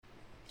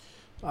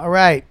All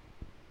right.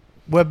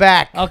 We're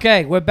back.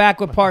 Okay, we're back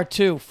with part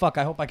 2. Fuck,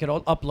 I hope I could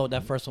upload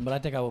that first one, but I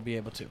think I will be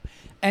able to.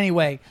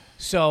 Anyway,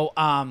 so,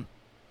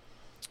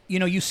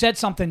 you said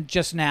something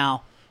just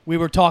now. We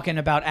were talking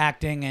about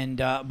acting and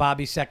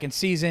Bobby's second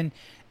season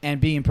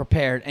and being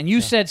prepared. And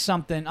you said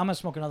something. I'm going to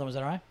smoke another one. Is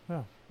that all right?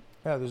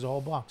 Yeah, there's a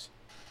whole box.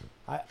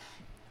 Let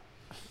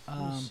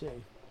me see.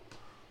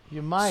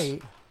 You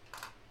might.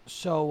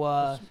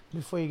 So,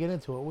 before you get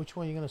into it, which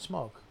one are you going to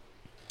smoke?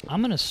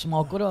 I'm going to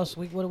smoke. What else?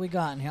 What do we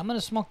got in here? I'm going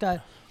to smoke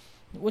that.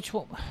 Which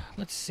one?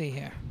 Let's see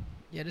here.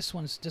 Yeah, this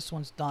one's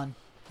done.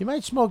 You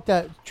might smoke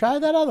that. Try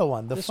that other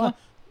one. This one?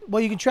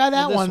 Well, you can try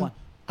that This one.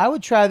 I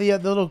would try the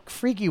little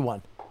freaky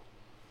one.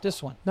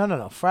 This one. No.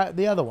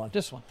 The other one.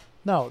 This one.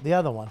 No, the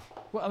other one.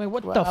 Well, I mean,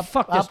 what the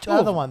fuck? There's two the of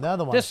other them. one. The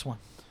other one. This one.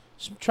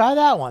 Try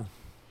that one.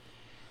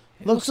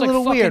 It looks a like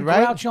little weird,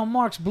 right? Groucho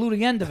Marx blew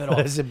the end of it off.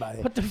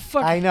 What the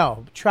fuck? I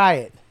know. Try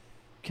it.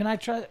 Can I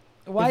try?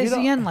 Why does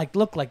the end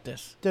look like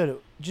this? Dude,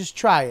 just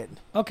try it.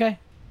 Okay.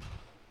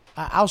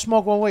 I'll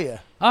smoke one with you.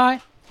 All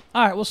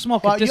right, we'll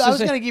smoke it. I was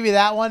going to give you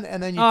that one,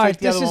 and then you take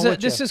the other one with you.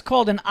 This is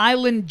called an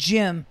Island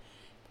Gym.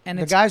 And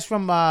the guys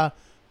from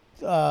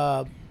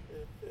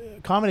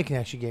Comedy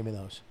Connection gave me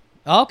those.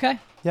 Okay.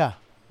 Yeah.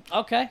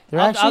 Okay.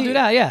 I'll do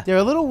that, yeah. They're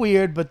a little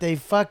weird, but they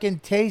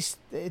fucking taste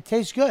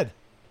good.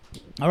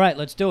 All right,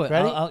 let's do it.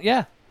 Ready?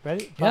 Yeah.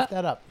 Ready? Puff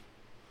that up.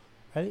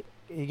 Ready?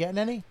 Are you getting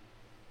any?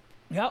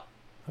 Yep.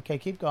 Okay,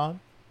 keep going.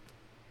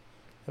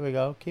 There we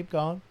go. Keep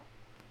going.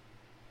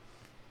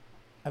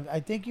 I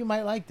think you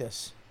might like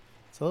this.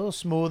 It's a little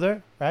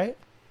smoother, right?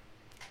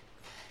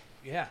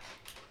 Yeah.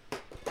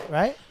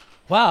 Right?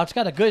 Wow, it's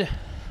got a good...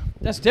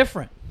 That's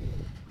different.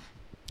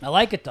 I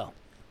like it, though.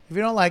 If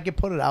you don't like it,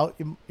 put it out.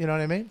 You know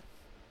what I mean?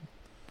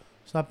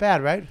 It's not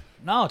bad, right?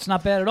 No, it's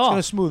not bad at all.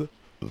 It's going to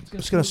smooth it.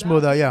 It's going to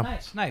smooth out, yeah.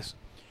 Nice.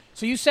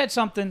 So you said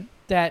something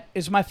that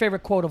is my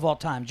favorite quote of all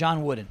time.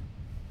 John Wooden.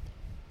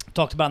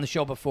 Talked about on the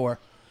show before.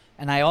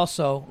 And I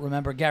also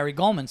remember Gary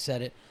Goldman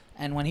said it.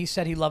 And when he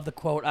said he loved the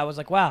quote, I was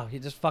like, wow,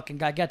 this fucking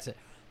guy gets it.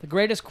 The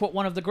greatest quote,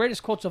 one of the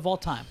greatest quotes of all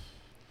time,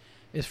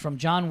 is from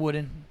John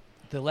Wooden,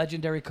 the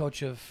legendary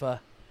coach of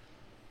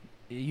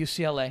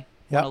UCLA.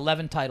 Won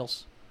 11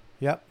 titles.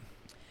 Yep.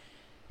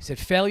 He said,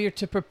 failure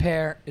to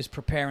prepare is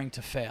preparing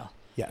to fail.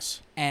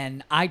 Yes.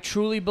 And I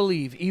truly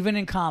believe, even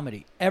in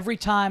comedy, every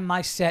time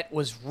my set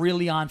was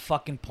really on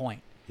fucking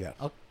point. Yeah.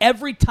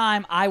 Every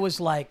time I was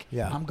like,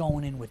 I'm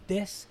going in with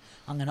this.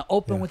 I'm going to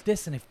open with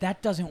this. And if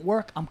that doesn't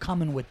work, I'm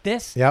coming with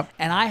this. Yep.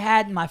 And I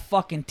had my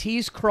fucking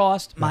T's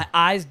crossed, my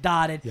I's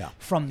dotted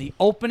from the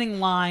opening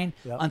line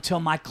until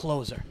my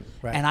closer.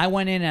 Right. And I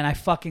went in and I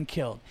fucking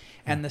killed.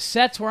 And the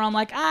sets where I'm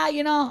like,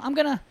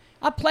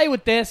 I'll play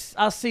with this.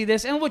 I'll see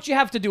this. And what you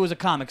have to do as a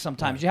comic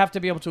sometimes, you have to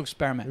be able to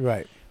experiment.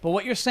 Right. But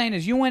what you're saying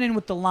is you went in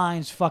with the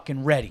lines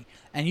fucking ready.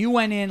 And you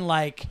went in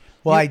like...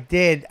 Well, I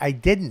did. I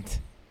didn't.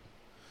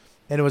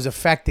 And it was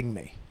affecting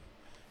me,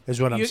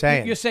 is what I'm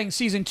saying. You're saying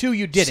season 2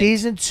 you didn't.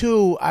 Season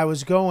 2, I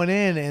was going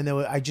in and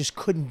I just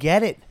couldn't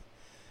get it.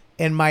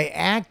 And my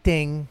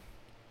acting...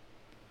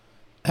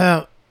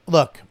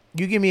 look,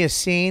 you give me a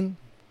scene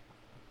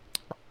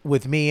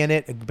with me in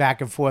it, back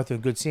and forth, a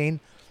good scene...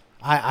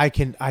 I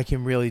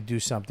can really do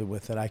something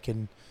with it. I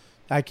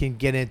can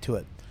get into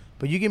it.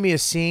 But you give me a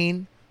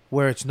scene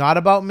where it's not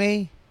about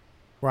me,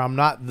 where I'm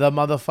not the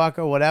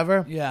motherfucker,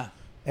 whatever. Yeah.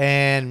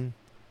 And,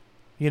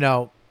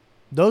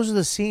 those are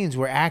the scenes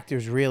where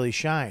actors really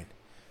shine.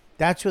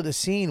 That's where the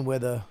scene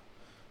where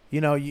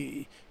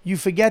you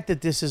forget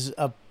that this is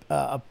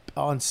a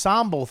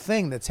ensemble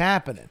thing that's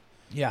happening.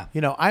 Yeah.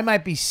 I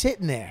might be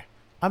sitting there.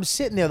 I'm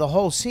sitting there the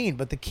whole scene,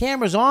 but the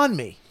camera's on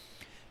me.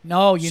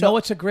 No, you know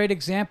what's a great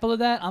example of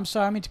that? I'm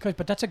sorry, I mean to cut,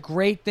 but that's a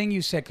great thing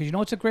you said, because you know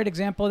what's a great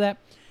example of that?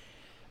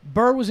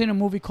 Burr was in a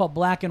movie called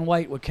Black and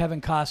White with Kevin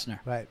Costner.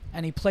 Right.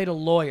 And he played a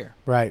lawyer.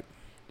 Right.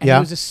 And there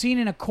was a scene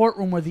in a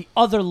courtroom where the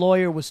other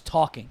lawyer was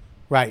talking.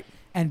 Right.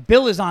 And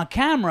Bill is on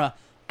camera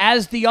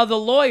as the other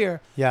lawyer.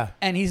 Yeah.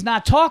 And he's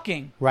not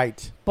talking.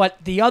 Right. But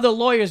the other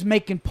lawyer's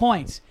making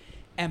points.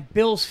 And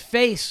Bill's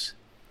face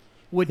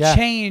would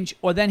change,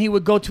 or then he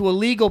would go to a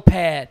legal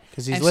pad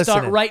and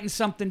start writing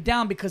something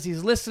down because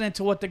he's listening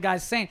to what the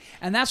guy's saying.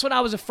 And that's what I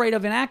was afraid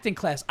of in acting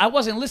class. I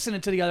wasn't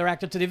listening to the other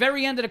actor to the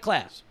very end of the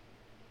class.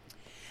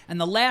 And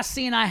the last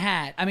scene I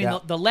had,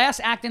 the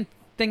last acting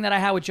thing that I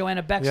had with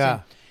Joanna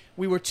Bexton,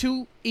 we were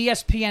 2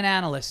 ESPN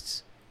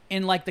analysts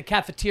in like the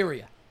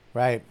cafeteria.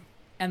 Right.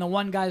 And the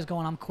one guy's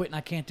going, I'm quitting.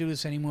 I can't do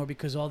this anymore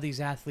because all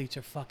these athletes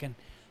are fucking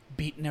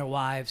beating their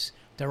wives.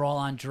 They're all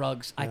on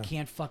drugs. I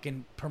can't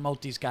fucking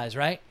promote these guys,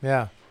 right?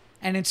 Yeah.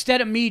 And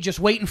instead of me just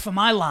waiting for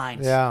my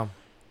lines,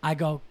 I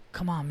go,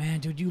 come on,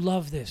 man, dude, you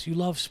love this. You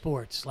love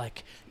sports.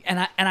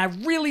 And I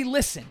really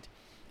listened.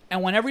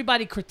 And when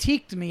everybody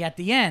critiqued me at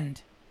the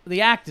end,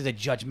 the actors are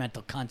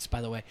judgmental cunts,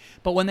 by the way.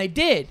 But when they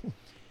did,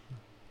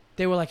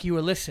 they were like, you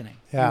were listening.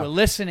 Yeah. You were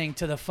listening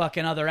to the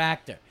fucking other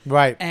actor.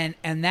 Right.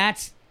 And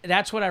that's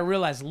what I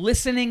realized.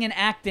 Listening and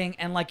acting,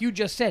 and like you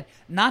just said,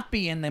 not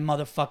being the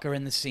motherfucker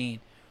in the scene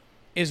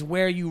is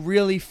where you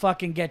really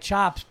fucking get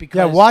chops.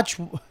 Because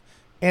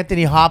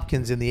Anthony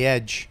Hopkins in The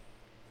Edge.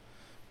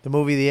 The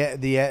movie, I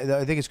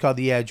think it's called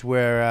The Edge,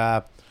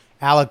 where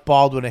Alec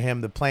Baldwin and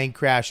him, the plane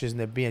crashes and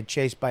they're being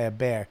chased by a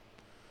bear.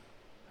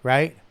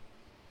 Right?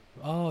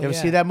 Oh, you ever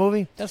see that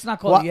movie? That's not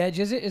called The Edge,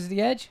 is it? Is it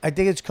The Edge? I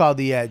think it's called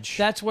The Edge.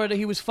 That's where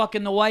he was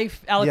fucking the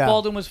wife? Alec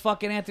Baldwin was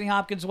fucking Anthony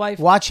Hopkins' wife?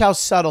 Watch how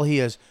subtle he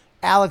is.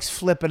 Alex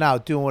flipping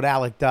out, doing what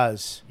Alec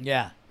does.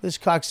 Yeah. This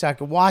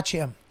cocksucker, watch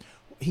him.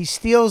 He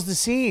steals the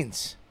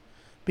scenes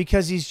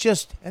because he's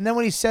just... And then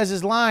when he says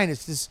his line,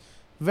 it's this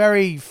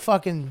very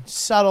fucking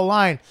subtle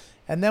line.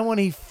 And then when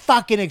he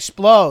fucking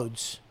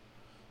explodes,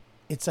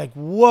 it's like,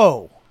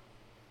 whoa.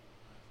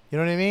 You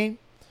know what I mean?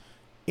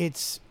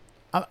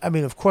 I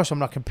mean, of course, I'm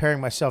not comparing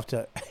myself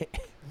to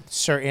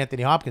Sir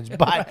Anthony Hopkins,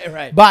 but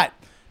right. But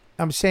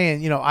I'm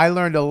saying, I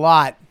learned a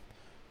lot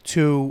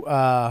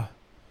to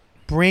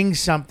bring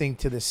something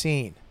to the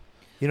scene.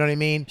 You know what I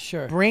mean?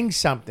 Sure. Bring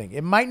something.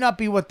 It might not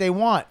be what they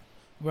want.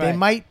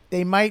 Right.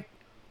 They might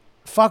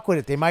fuck with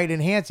it. They might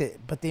enhance it,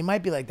 but they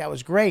might be like, that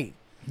was great.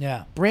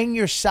 Yeah. Bring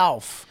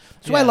yourself.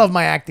 That's why I love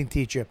my acting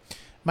teacher.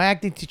 My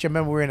acting teacher, I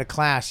remember we were in a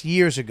class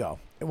years ago.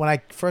 When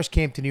I first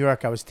came to New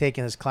York, I was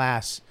taking his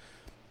class.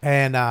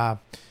 And,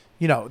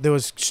 there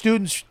was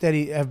students that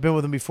have been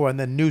with him before and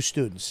then new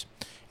students.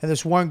 And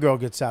this one girl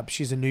gets up.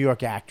 She's a New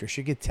York actress.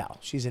 You could tell.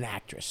 She's an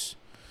actress.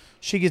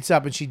 She gets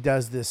up and she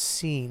does this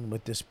scene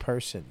with this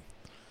person.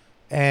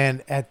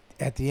 And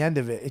at the end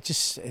of it,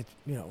 it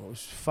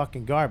was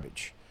fucking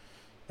garbage.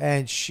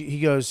 And he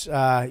goes,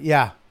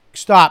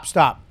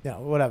 stop,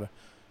 whatever.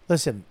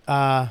 Listen,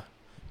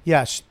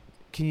 yes,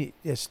 can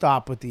you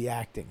stop with the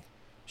acting?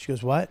 She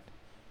goes, what?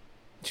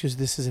 She goes,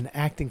 this is an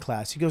acting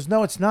class. He goes,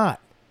 no, it's not.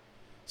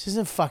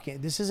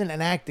 This isn't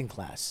an acting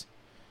class.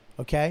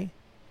 Okay?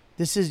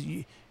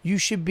 You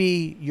should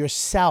be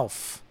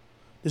yourself.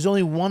 There's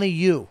only one of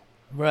you.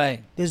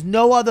 Right. There's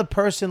no other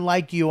person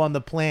like you on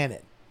the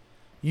planet.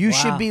 You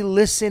should be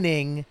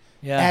listening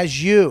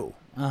as you.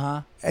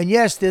 Uh-huh. And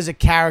yes, there's a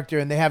character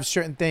and they have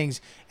certain things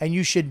and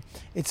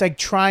it's like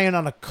trying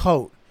on a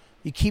coat.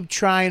 You keep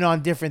trying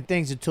on different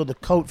things until the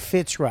coat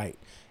fits right.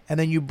 And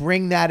then you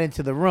bring that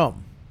into the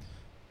room.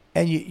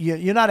 And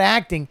you're not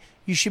acting.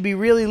 You should be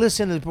really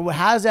listening to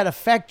how does that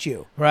affect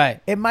you? Right.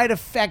 It might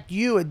affect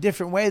you a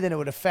different way than it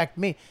would affect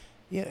me.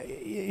 You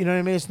know what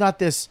I mean? It's not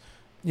this,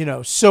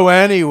 so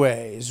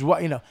anyways,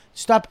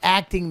 stop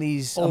acting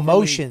these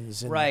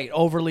emotions.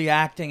 Overly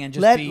acting and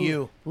just be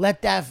you.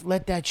 Let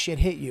that shit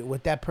hit you.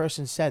 What that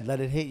person said, let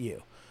it hit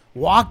you.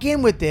 Walk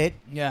in with it.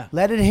 Yeah.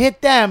 Let it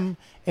hit them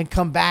and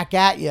come back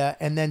at you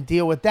and then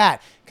deal with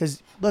that.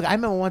 Because, look, I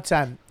remember one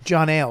time,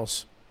 John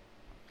Ailes,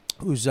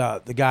 who's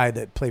the guy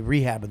that played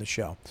Rehab in the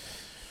show.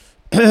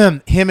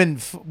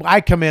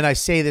 I come in, I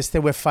say this,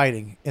 that we're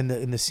fighting in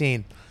the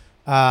scene.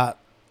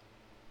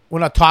 We're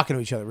not talking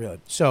to each other, really.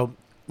 So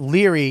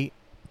Leary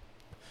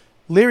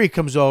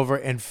comes over,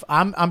 and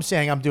I'm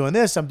saying I'm doing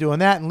this, I'm doing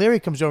that, and Leary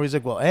comes over. He's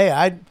like, well,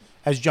 hey,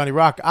 as Johnny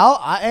Rock,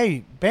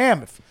 hey,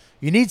 bam, if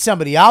you need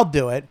somebody, I'll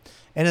do it.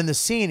 And in the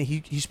scene,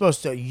 he's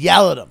supposed to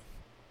yell at him.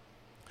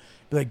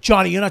 Be like,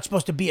 Johnny, you're not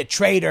supposed to be a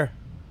traitor.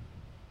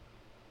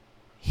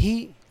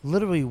 He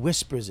literally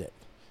whispers it.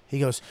 He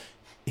goes,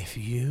 if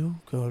you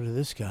go to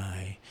this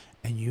guy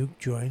and you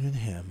join with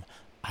him,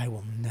 I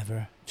will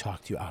never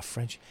talk to you. Our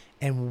French.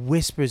 And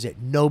whispers it.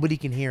 Nobody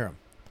can hear him.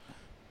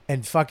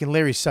 And fucking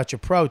Larry's such a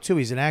pro, too.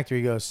 He's an actor.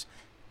 He goes,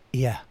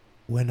 yeah,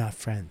 we're not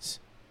friends.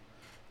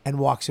 And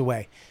walks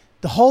away.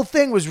 The whole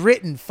thing was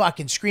written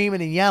fucking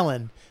screaming and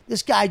yelling.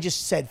 This guy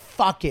just said,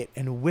 fuck it,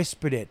 and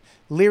whispered it.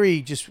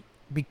 Leary just,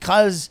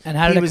 because and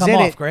how did he was it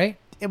come in off? Great?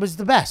 It was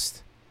the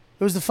best.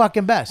 It was the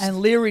fucking best. And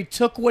Leary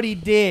took what he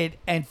did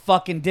and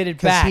fucking did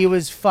it back. Because he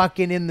was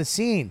fucking in the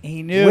scene.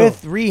 He knew.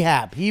 With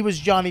Rehab. He was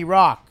Johnny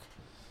Rock.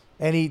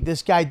 And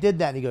this guy did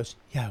that. And he goes,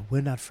 yeah,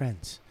 we're not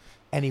friends.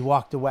 And he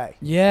walked away.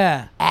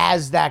 Yeah.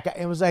 As that guy.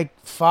 It was like,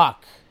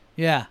 fuck.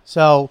 Yeah.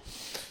 So,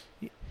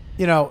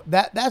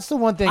 that's the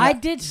one thing. I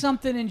did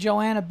something in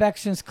Joanna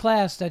Bexton's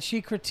class that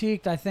she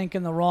critiqued, I think,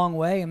 in the wrong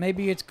way. And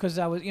maybe it's because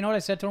I was, you know what I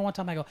said to her one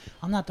time? I go,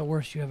 I'm not the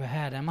worst you ever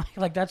had, am I?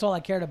 Like, that's all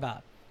I cared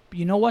about. But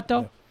you know what,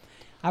 though? Yeah.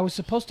 I was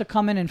supposed to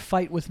come in and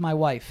fight with my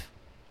wife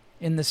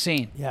in the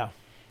scene. Yeah.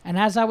 And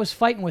as I was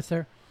fighting with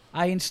her,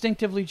 I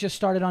instinctively just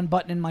started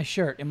unbuttoning my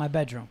shirt in my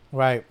bedroom.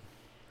 Right.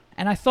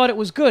 And I thought it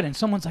was good. And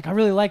someone's like, I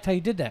really liked how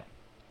you did that.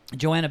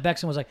 Joanna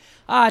Bexton was like,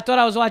 I thought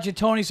I was watching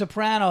Tony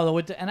Soprano.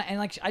 And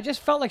like, I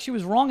just felt like she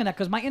was wrong in that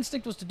because my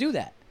instinct was to do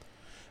that.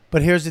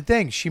 But here's the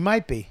thing. She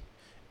might be.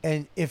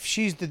 And if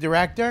she's the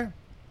director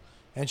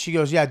and she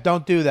goes, yeah,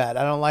 don't do that.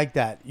 I don't like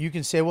that. You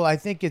can say, well, I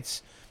think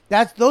it's...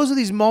 Those are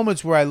these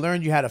moments where I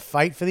learned you how to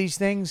fight for these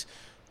things,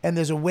 and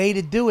there's a way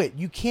to do it.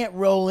 You can't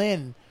roll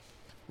in.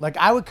 Like,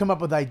 I would come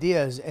up with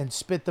ideas and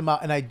spit them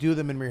out, and I'd do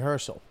them in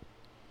rehearsal,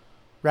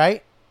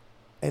 right?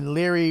 And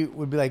Leary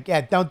would be like,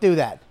 yeah, don't do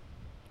that.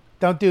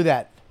 Don't do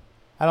that.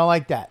 I don't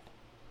like that.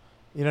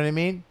 You know what I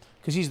mean?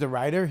 Because he's the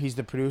writer, he's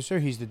the producer,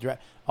 he's the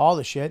director, all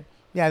the shit.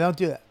 Yeah, don't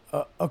do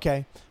that.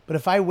 Okay. But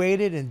if I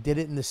waited and did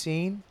it in the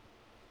scene,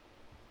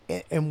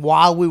 and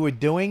while we were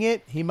doing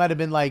it, he might have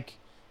been like,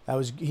 That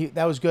was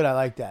good. I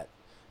like that.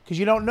 Because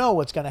you don't know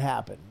what's going to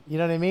happen. You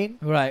know what I mean?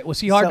 Right. Was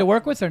he hard to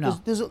work with or no?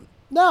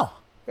 No.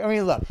 I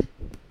mean, look,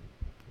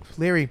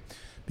 Leary,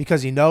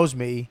 because he knows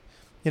me,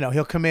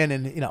 he'll come in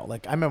and,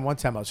 like I remember one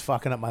time I was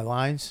fucking up my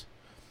lines.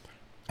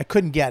 I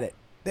couldn't get it.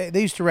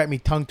 They used to write me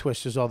tongue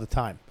twisters all the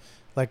time.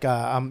 Like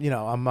I'm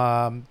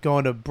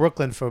going to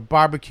Brooklyn for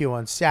barbecue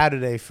on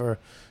Saturday for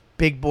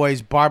Big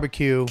Boys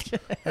Barbecue.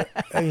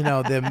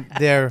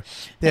 Their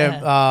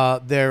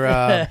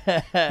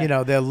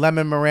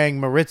lemon meringue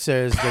Maritza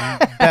is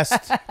the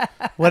best,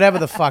 whatever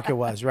the fuck it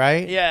was,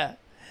 right? Yeah.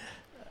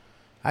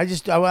 I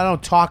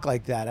don't talk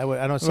like that.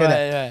 I don't say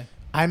that. Right.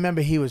 I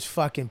remember he was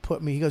fucking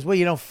putting me. He goes, "Well,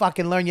 you don't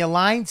fucking learn your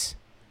lines."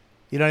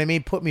 You know what I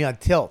mean? Put me on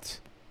tilt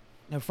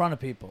in front of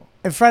people,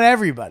 in front of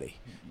everybody.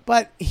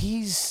 But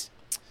it's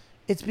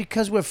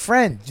because we're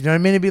friends. You know what I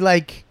mean? It'd be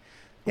like,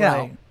 you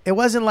know, it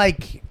wasn't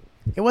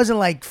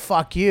like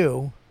fuck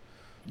you,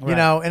 you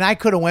know. And I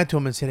could have went to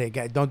him and said, "Hey,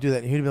 guy, don't do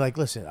that." And he'd be like,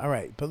 "Listen, all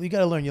right, but you got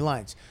to learn your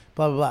lines."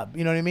 Blah blah blah.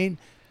 You know what I mean?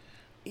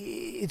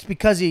 It's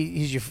because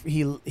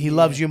he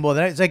loves you more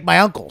than it's like my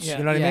uncles. You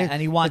know what I mean?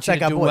 And he wants you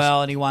to do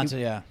well, and he wants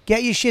to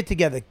get your shit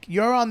together.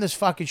 You're on this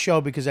fucking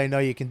show because I know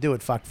you can do it,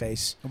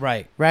 fuckface.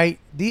 Right.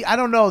 I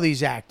don't know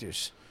these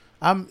actors.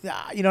 You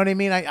know what I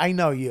mean? I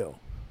know you.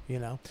 You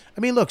know. I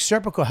mean, look,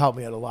 Serpico helped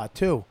me out a lot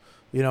too.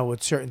 You know,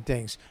 with certain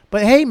things.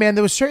 But hey, man,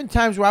 there was certain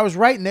times where I was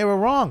right and they were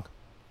wrong.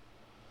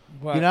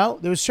 Right. You know,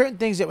 there was certain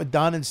things that were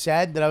done and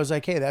said that I was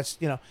like, hey, that's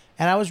and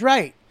I was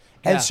right.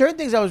 And certain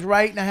things I was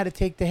right and I had to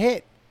take the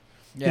hit.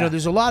 Yeah. You know,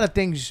 there's a lot of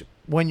things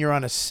when you're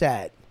on a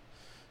set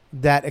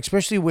that,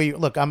 especially where you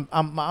look,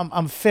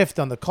 I'm fifth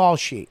on the call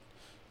sheet.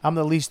 I'm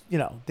the least,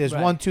 there's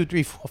 1, 2,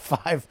 3, 4,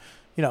 5,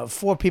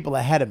 4 people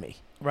ahead of me.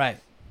 Right.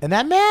 And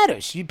that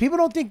matters. People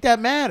don't think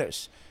that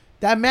matters.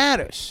 That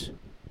matters.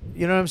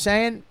 You know what I'm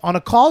saying? On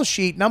a call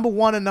sheet, number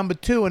 1 and number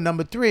 2 and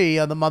number 3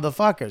 are the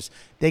motherfuckers.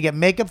 They get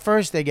makeup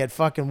first. They get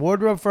fucking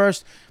wardrobe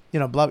first.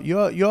 Blah.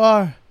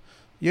 You're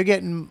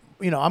getting.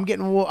 I'm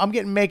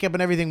getting makeup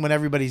and everything when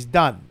everybody's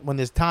done. When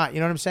there's time,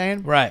 you know what I'm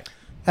saying? Right.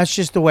 That's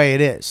just the way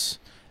it is.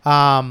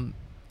 And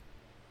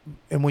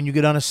when you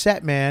get on a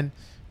set, man,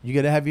 you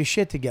got to have your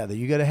shit together.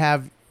 You got to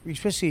have,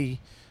 especially,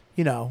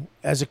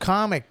 as a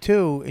comic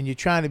too, and you're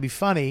trying to be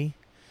funny,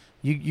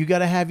 you got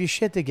to have your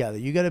shit together.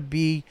 You got to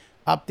be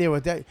up there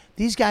with that.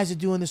 These guys are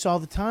doing this all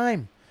the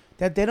time.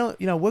 That they don't,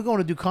 we're going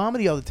to do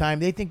comedy all the time.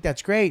 They think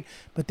that's great,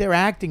 but they're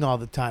acting all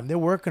the time. They're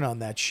working on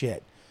that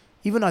shit.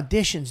 Even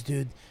auditions,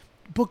 dude.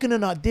 Booking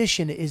an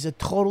audition is a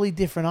totally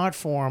different art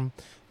form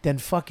than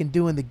fucking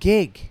doing the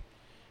gig.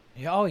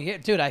 Oh, yeah,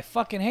 dude, I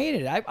fucking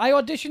hated it. I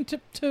auditioned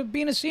to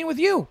be in a scene with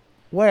you.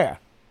 Where?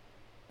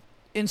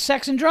 In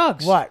Sex and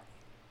Drugs. What?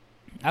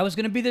 I was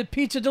going to be the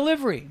pizza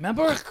delivery.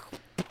 Remember?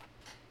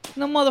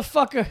 No,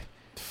 motherfucker.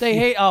 They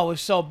hate... Oh, it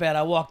was so bad.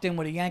 I walked in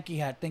with a Yankee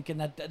hat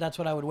thinking that's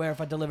what I would wear if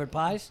I delivered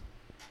pies.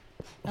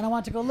 And I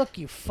wanted to go, look,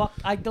 you fuck,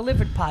 I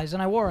delivered pies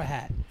and I wore a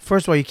hat.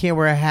 First of all, you can't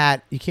wear a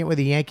hat. You can't wear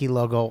the Yankee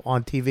logo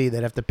on TV.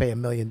 They'd have to pay $1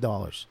 million.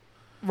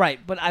 Right,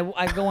 but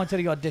I go into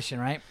the audition,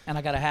 right? And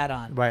I got a hat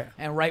on. Right.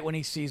 And right when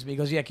he sees me, he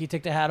goes, yeah, can you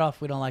take the hat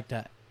off? We don't like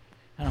that.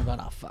 And I'm going,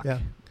 oh, fuck. Yeah.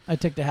 I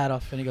take the hat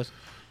off and he goes,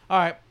 all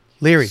right.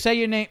 Leary. Say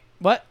your name.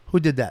 What?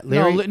 Who did that?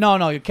 Leary?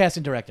 No, your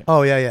casting director.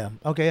 Oh, yeah.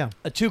 Okay, yeah.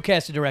 2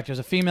 casting directors,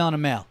 a female and a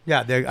male.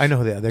 Yeah, I know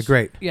who they are. They're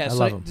great. Yeah, I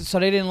love them. So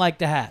they didn't like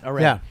the hat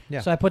already.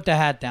 Yeah. So I put the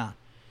hat down.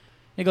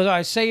 He goes, all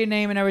right, say your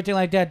name and everything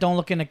like that. Don't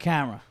look in the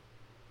camera.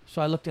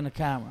 So I looked in the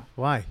camera.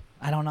 Why?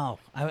 I don't know.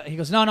 He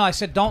goes, no. I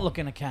said, don't look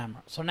in the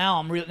camera. So now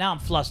I'm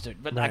flustered.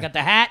 But right. I got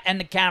the hat and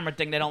the camera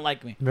thing. They don't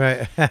like me.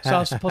 Right. So I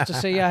was supposed to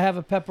say, yeah, I have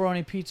a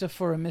pepperoni pizza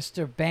for a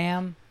Mr.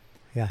 Bam.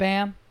 Yeah.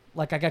 Bam.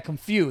 Like I got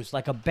confused.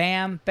 Like a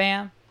Bam,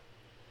 Bam.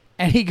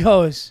 And he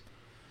goes,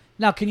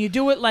 now can you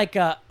do it like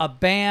a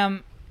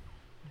Bam,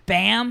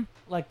 Bam?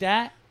 Like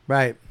that?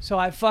 Right. So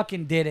I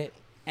fucking did it.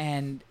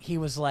 And he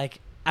was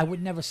like, I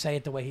would never say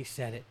it the way he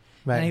said it.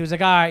 Right. And he was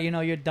like, all right,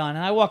 you're done.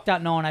 And I walked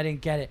out knowing I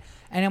didn't get it.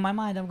 And in my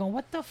mind, I'm going,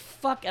 what the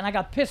fuck? And I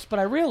got pissed, but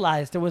I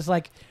realized it was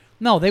like,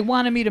 no, they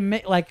wanted me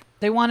to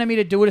they wanted me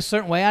to do it a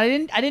certain way. I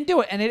didn't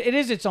do it. And it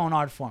is its own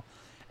art form.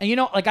 And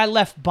like I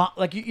left,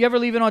 like you ever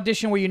leave an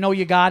audition where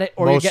you got it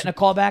or you're getting a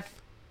call back?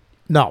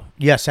 No.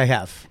 Yes, I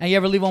have. And you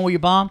ever leave one where you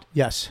bombed?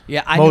 Yes.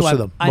 Yeah, Most of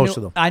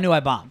them. I knew I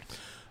bombed.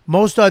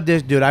 Most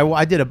auditions, dude,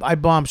 I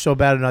bombed so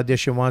bad in an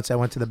audition once. I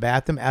went to the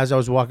bathroom. As I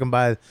was walking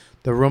by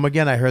the room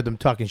again, I heard them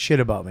talking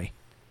shit about me.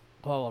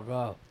 Oh,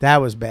 God.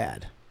 That was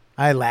bad.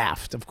 I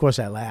laughed. Of course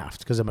I laughed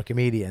because I'm a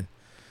comedian.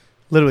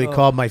 Literally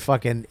called my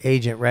fucking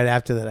agent right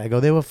after that. I go,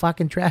 they were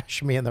fucking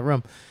trashing me in the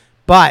room.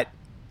 But,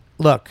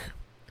 look.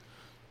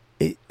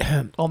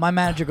 My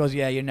manager goes,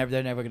 yeah,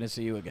 they're never going to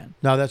see you again.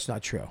 No, that's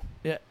not true.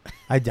 Yeah.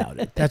 I doubt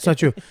it. That's not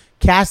true.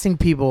 Casting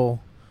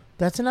people,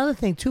 that's another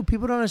thing too.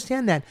 People don't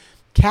understand that.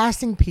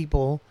 Casting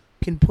people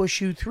can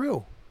push you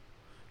through.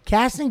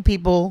 Casting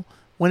people,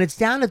 when it's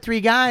down to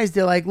 3 guys,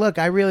 they're like, look,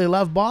 I really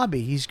love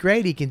Bobby. He's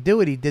great. He can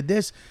do it. He did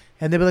this.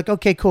 And they'll be like,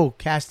 okay, cool.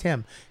 Cast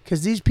him.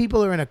 Because these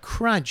people are in a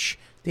crunch.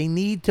 They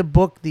need to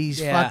book these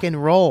fucking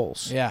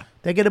roles. Yeah.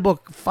 They're going to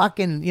book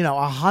fucking,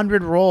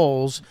 100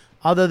 roles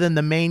other than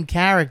the main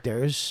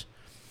characters.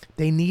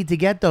 They need to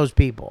get those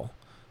people.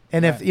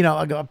 And if,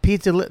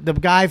 the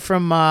guy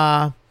from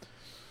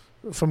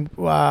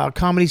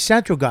Comedy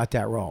Central got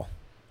that role.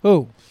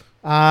 Who?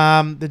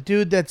 The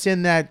dude that's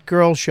in that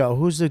girl show.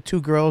 Who's the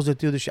two girls that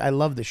do the show? I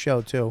love the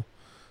show, too.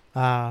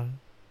 The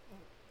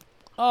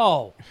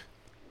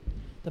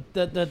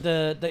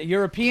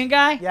European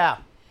guy? Yeah.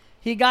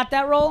 He got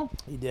that role?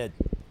 He did.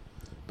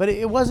 But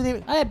it wasn't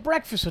even... I had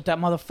breakfast with that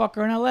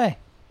motherfucker in L.A.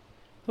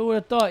 Who would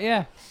have thought?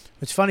 Yeah.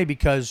 It's funny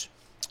because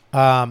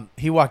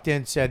he walked in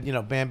and said,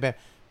 bam, bam.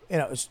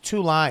 It's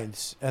 2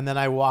 lines. And then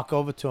I walk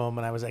over to him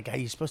and I was like, hey,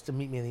 you're supposed to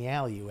meet me in the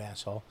alley, you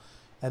asshole.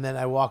 And then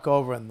I walk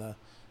over and the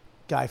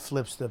guy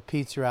flips the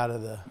pizza out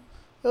of the...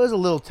 It was a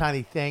little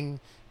tiny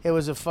thing. It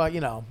was a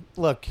fun,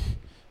 look,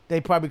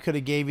 they probably could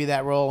have gave you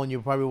that role and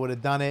you probably would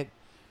have done it.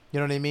 You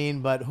know what I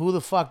mean? But who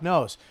the fuck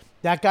knows?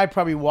 That guy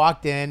probably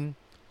walked in.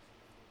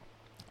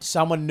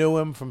 Someone knew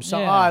him from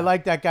some. Yeah. Oh, I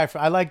like that guy.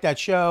 I like that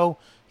show.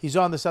 He's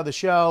on this other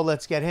show.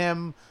 Let's get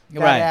him. That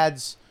Right.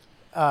 adds,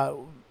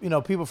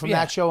 people from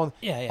that show.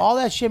 Yeah. All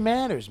that shit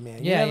matters,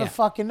 man. You never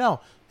fucking know.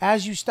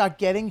 As you start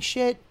getting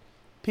shit,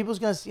 people's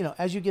gonna,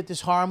 as you get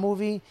this horror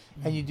movie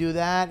and you do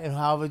that, and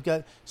how it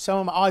got some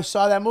of them. Oh, I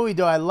saw that movie,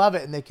 though. I love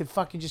it, and they could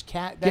fucking just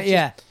cat.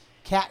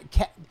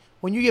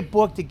 When you get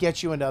booked, it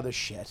gets you into other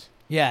shit.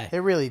 Yeah. It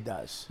really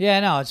does. Yeah,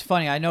 no, it's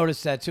funny. I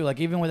noticed that too. Like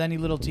even with any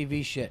little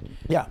TV shit.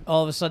 Yeah.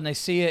 All of a sudden they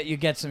see it, you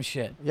get some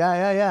shit.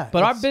 Yeah.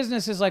 But our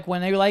business is like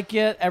when they like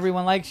you,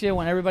 everyone likes you.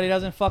 When everybody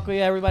doesn't fuck with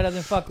you, everybody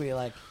doesn't fuck with you.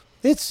 Like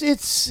it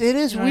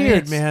is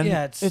weird, man.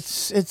 Yeah,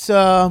 it's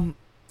a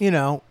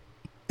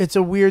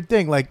weird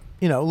thing. Like,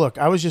 look,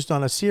 I was just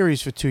on a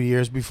series for 2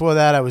 years. Before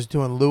that, I was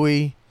doing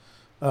Louis.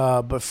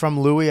 But from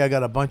Louis, I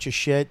got a bunch of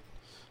shit.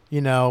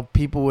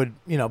 People would,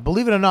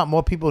 believe it or not,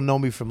 more people know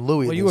me from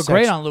Louis. Well, you were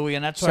great on Louis,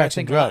 and that's where I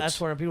think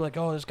that's where people are like,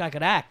 oh, this guy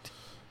could act.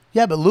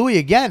 Yeah, but Louis,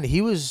 again, he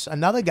was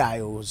another guy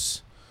who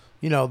was,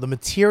 the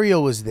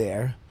material was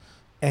there,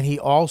 and he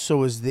also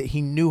was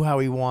he knew how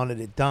he wanted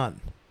it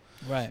done.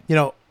 Right.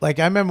 Like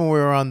I remember we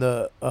were on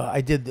I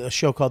did a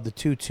show called The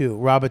 282,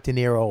 Robert De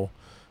Niro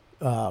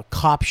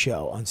cop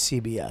show on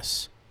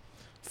CBS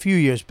a few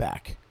years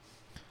back.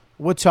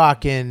 We're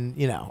talking,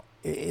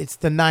 it's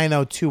the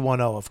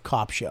 90210 of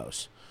cop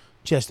shows.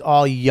 Just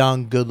all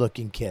young,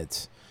 good-looking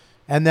kids,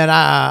 and then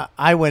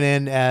I went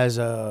in as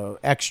an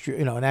extra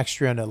in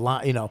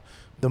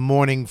the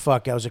morning.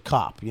 I was a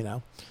cop,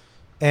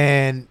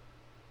 and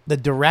the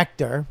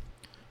director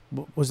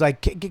was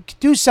like,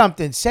 "Do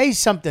something, say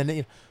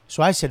something."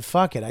 So I said,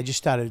 "Fuck it." I just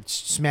started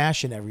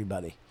smashing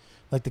everybody.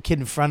 Like the kid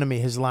in front of me,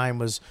 his line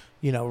was,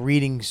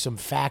 reading some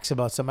facts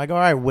about something. I go, "All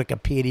right,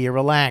 Wikipedia,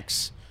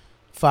 relax."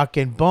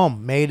 Fucking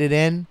boom, made it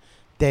in.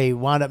 They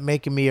wound up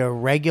making me a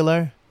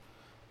regular.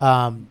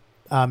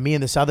 Me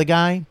and this other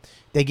guy,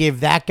 they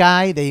gave that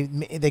guy,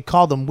 they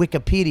called him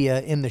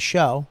Wikipedia in the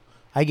show.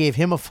 I gave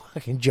him a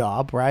fucking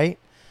job, right?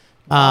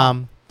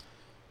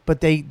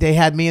 But they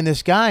had me and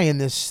this guy in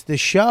this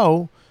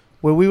show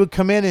where we would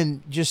come in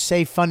and just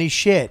say funny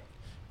shit.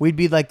 We'd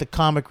be like the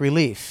comic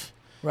relief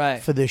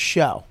for this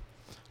show.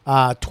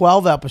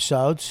 12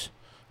 episodes.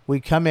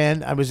 We'd come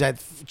in. I was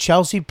at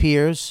Chelsea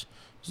Piers.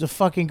 It was a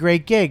fucking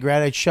great gig,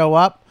 right? I'd show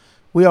up.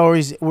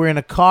 We're in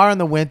a car in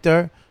the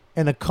winter,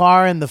 in a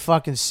car in the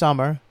fucking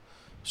summer.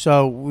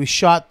 So we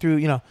shot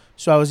through,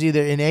 so I was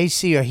either in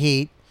AC or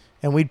heat,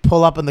 and we'd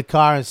pull up in the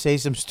car and say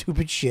some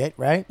stupid shit,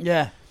 right?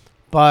 Yeah.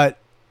 But,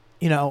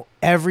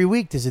 every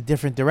week there's a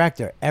different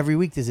director. Every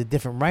week there's a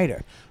different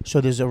writer. So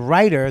there's a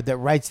writer that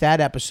writes that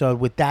episode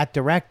with that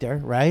director,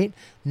 right?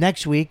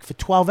 Next week, for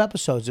 12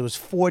 episodes, there was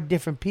 4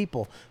 different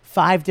people,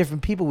 5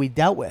 different people we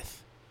dealt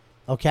with,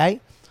 okay?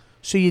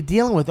 So you're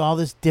dealing with all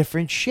this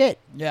different shit.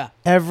 Yeah.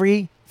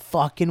 Every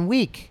fucking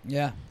week.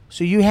 Yeah.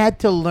 So you had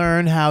to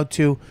learn how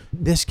to,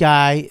 this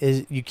guy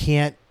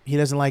he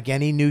doesn't like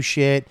any new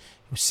shit.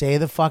 Say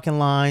the fucking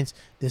lines.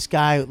 This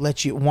guy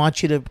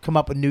wants you to come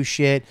up with new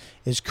shit,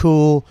 is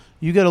cool.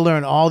 You got to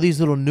learn all these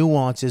little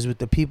nuances with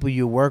the people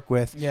you work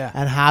with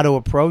and how to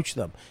approach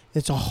them.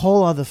 It's a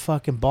whole other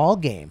fucking ball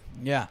game.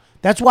 Yeah.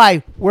 That's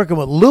why working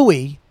with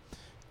Louis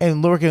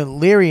and working with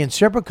Leary and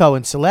Serpico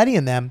and Saletti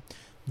and them,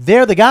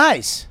 they're the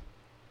guys.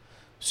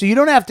 So you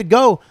don't have to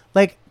go,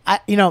 like,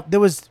 there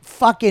was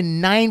fucking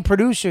 9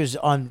 producers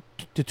on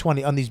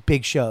these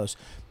big shows.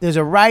 There's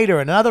a writer,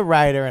 another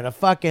writer, and a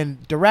fucking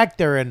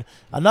director, and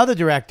another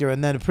director,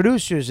 and then the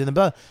producers,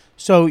 and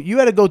so you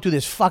had to go through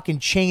this fucking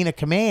chain of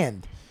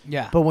command.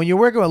 Yeah. But when you're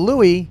working with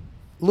Louis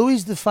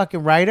the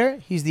fucking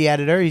writer, he's the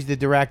editor, he's the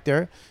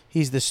director,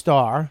 he's the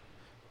star,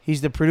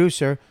 he's the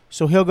producer.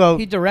 So he'll go.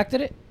 He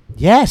directed it?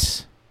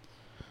 Yes.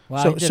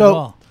 Wow. He did it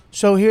all.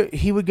 So here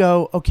he would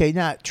go. Okay,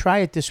 now try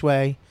it this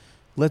way.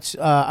 Let's.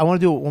 I want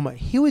to do it one more.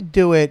 He would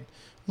do it.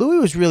 Louis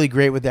was really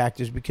great with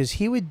actors because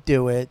he would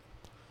do it.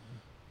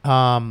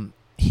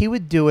 He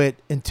would do it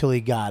until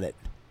he got it.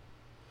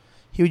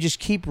 He would just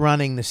keep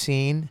running the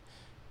scene,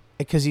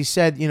 because he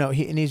said, you know,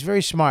 and he's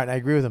very smart, and I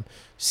agree with him.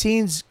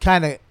 Scenes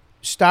kind of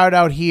start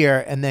out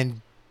here and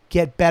then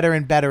get better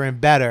and better and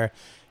better,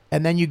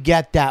 and then you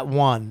get that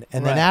one.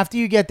 And then after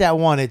you get that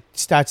one, it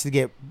starts to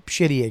get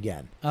shitty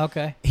again.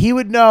 Okay. He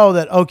would know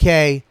that,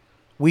 okay,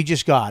 we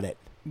just got it.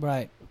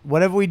 Right.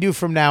 Whatever we do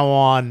from now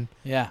on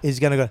is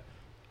going to go.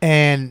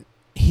 And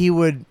he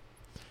would,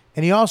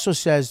 and he also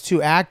says,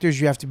 too,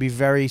 actors you have to be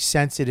very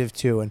sensitive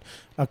to and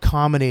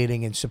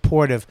accommodating and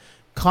supportive.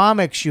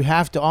 Comics, you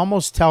have to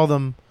almost tell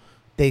them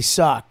they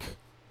suck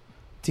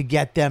to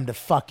get them to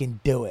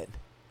fucking do it.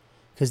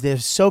 Because they're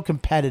so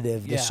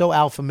competitive. They're so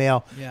alpha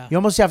male. Yeah. You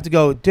almost have to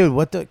go, dude,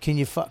 what the, can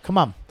you, come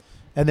on.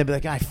 And they'll be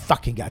like, I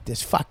fucking got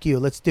this. Fuck you.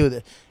 Let's do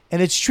this.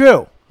 And it's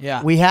true.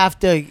 Yeah. We have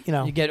to, you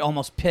know. You get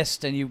almost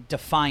pissed and you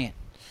defiant.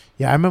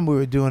 Yeah, I remember we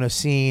were doing a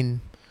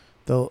scene,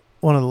 I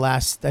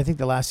think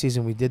the last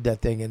season we did that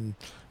thing, and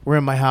we're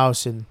in my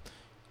house, and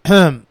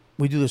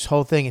we do this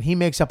whole thing, and he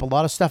makes up a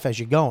lot of stuff as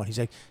you're going. He's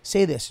like,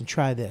 say this and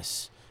try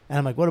this. And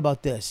I'm like, what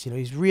about this? You know,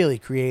 he's really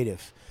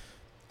creative.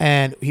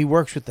 And he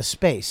works with the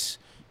space.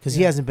 Because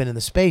he hasn't been in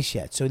the space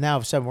yet. So now all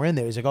of a sudden we're in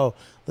there. He's like, oh,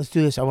 let's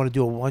do this. I want to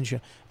do a one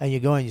shot. And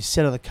you go and you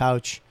sit on the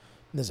couch.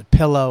 And there's a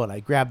pillow. And I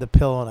grab the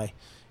pillow. And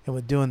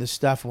we're doing this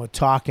stuff. And we're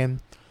talking.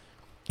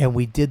 And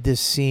we did this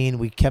scene.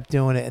 We kept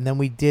doing it. And then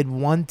we did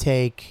one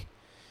take.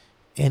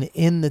 And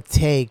in the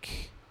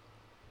take,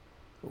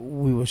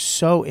 we were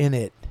so in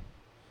it.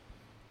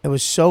 It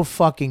was so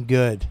fucking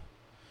good.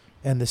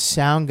 And the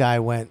sound guy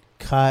went,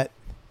 cut.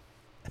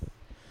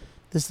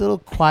 This little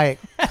quiet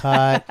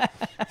cut.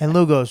 And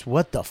Lou goes,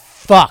 what the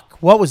fuck?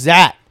 What was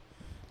that?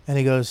 And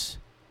he goes,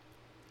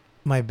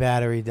 my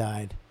battery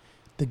died.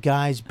 The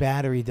guy's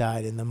battery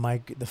died in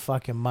the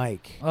fucking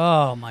mic.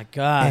 Oh, my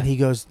God. And he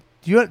goes,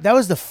 that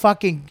was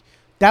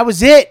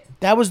it.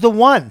 That was the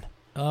one.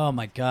 Oh,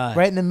 my God.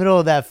 Right in the middle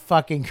of that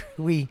fucking,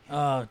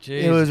 oh,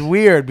 jeez. It was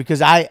weird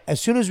because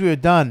as soon as we were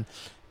done,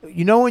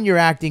 you know when you're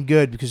acting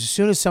good, because as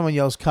soon as someone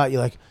yells cut,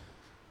 you're like,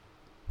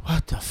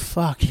 what the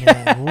fuck,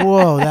 man?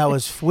 Whoa, that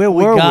was... Where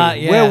were we?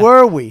 Yeah. Where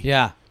were we?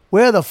 Yeah.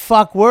 Where the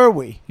fuck were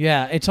we?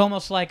 Yeah, it's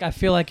almost like... I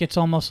feel like it's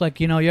almost like,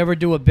 you know, you ever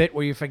do a bit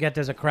where you forget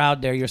there's a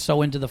crowd there, you're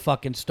so into the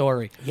fucking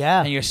story.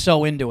 Yeah. And you're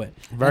so into it.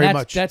 Very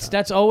much.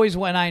 That's always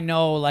when I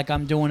know, like,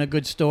 I'm doing a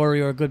good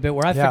story or a good bit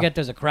where I forget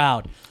there's a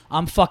crowd.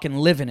 I'm fucking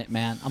living it,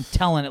 man. I'm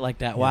telling it like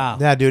that. Wow.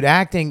 Yeah, dude,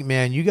 acting,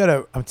 man, you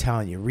gotta... I'm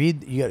telling you,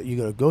 you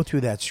gotta go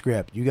through that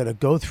script. You gotta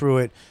go through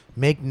it,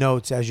 make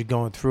notes as you're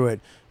going through it.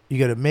 You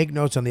got to make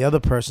notes on the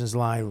other person's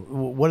line.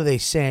 What are they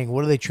saying?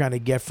 What are they trying to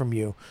get from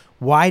you?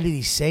 Why did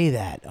he say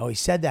that? Oh, he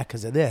said that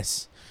because of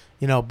this.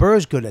 You know,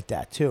 Burr's good at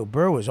that, too.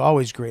 Burr was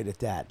always great at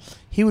that.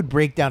 He would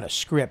break down a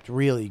script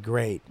really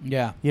great.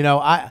 Yeah. You know,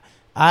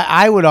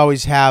 I would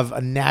always have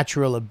a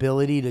natural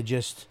ability to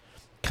just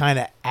kind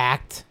of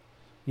act,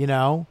 you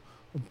know,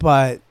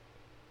 but,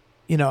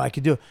 you know, I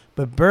could do it.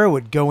 But Burr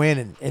would go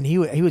in and he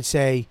would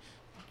say,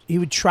 he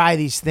would try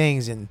these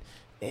things, and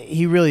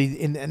he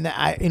really, and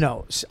I, you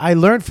know, I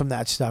learned from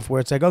that stuff where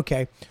it's like,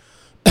 okay,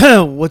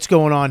 what's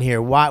going on here?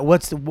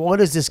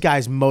 What is this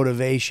guy's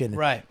motivation?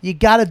 Right. You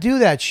got to do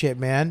that shit,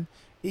 man.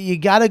 You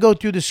got to go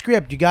through the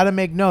script. You got to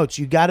make notes.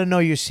 You got to know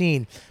your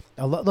scene.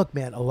 Look,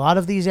 man, a lot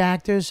of these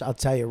actors, I'll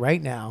tell you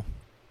right now,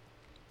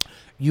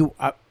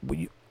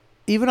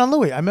 even on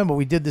Louis, I remember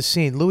we did this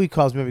scene. Louis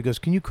calls me up. He goes,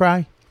 can you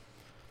cry?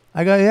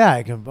 I go, yeah,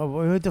 I can.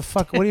 What the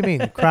fuck? What do you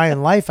mean? Cry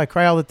in life? I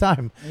cry all the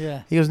time.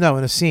 Yeah. He goes, no,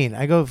 in a scene.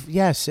 I go,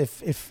 yes,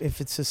 if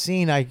it's a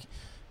scene, I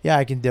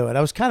can do it.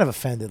 I was kind of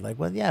offended. Like,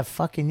 well, yeah,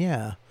 fucking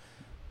yeah.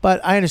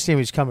 But I understand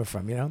where he's coming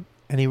from, you know?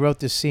 And he wrote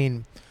this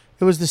scene.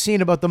 It was the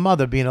scene about the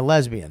mother being a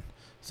lesbian.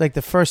 It's like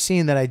the first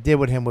scene that I did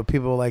with him where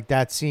people were like,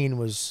 that scene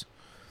was,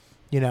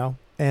 you know?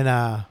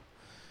 And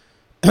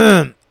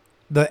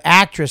the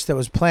actress that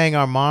was playing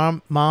our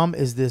mom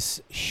is this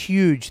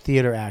huge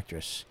theater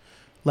actress.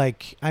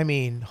 Like, I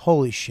mean,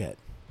 holy shit.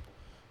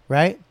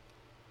 Right?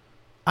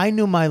 I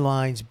knew my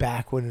lines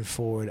backward and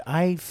forward.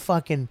 I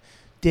fucking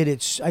did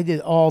it. I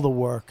did all the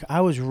work. I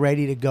was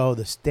ready to go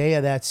this day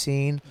of that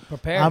scene.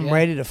 Prepared, I'm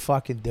ready to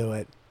fucking do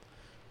it.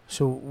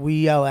 So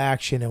we yell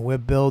action and we're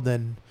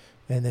building.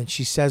 And then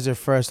she says her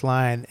first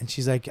line. And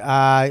she's like,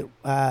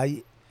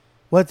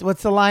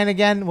 what's the line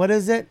again? What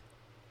is it?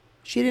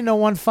 She didn't know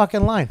one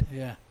fucking line.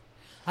 Yeah.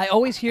 I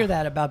always hear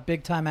that about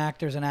big-time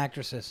actors and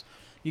actresses.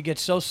 You get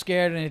so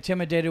scared and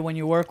intimidated when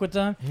you work with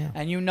them,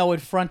 and you know it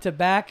front to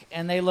back,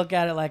 and they look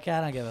at it like, I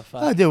don't give a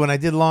fuck. I did. When I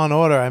did Law &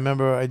 Order, I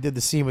remember I did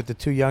the scene with the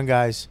two young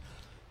guys.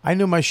 I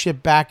knew my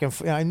shit back and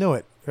I knew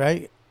it,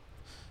 right?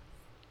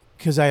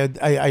 Because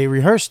I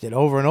rehearsed it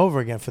over and over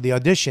again for the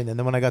audition, and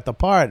then when I got the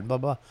part, blah,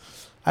 blah.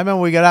 I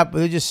remember we got up,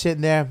 they're just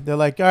sitting there. They're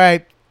like, all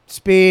right,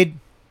 speed.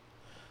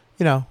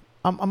 You know,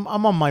 I'm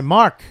on my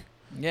mark.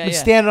 Yeah, I've been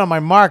standing on my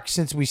mark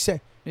since we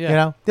said, you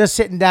know. They're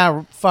sitting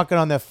down fucking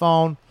on their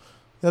phone.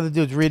 The other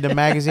dude's reading a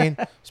magazine.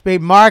 Speed,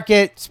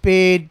 market,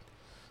 speed.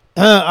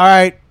 All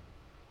right.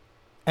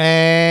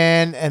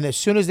 And as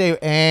soon as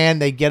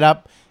they get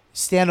up,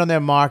 stand on their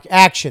mark,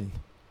 action.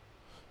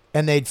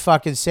 And they'd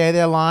fucking say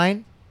their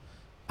line.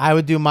 I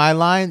would do my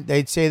line.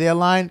 They'd say their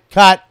line,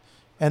 cut.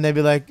 and they'd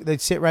be like,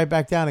 they'd sit right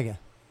back down again.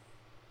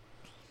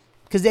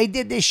 Because they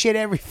did this shit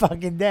every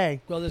fucking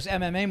day. Well, this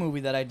MMA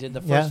movie that I did,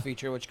 the first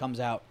feature, which comes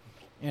out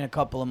in a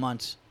couple of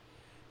months.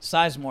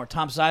 Tom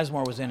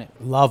Sizemore was in it.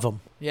 Love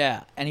him.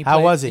 Yeah, and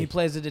How was he? He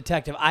plays a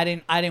detective. I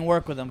didn't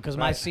work with him because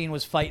my scene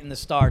was fighting the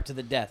star to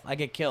the death. I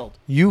get killed.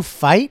 You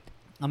fight?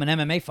 I'm an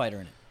MMA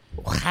fighter in it.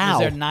 How? I was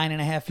there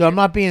 9.5 years. So I'm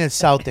not being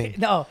insulting.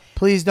 No.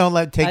 Please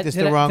don't take this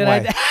the wrong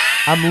way.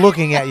 I'm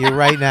looking at you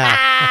right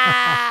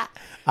now.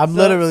 I'm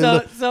literally.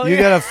 You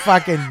got a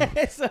fucking.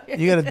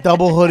 You got a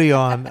double hoodie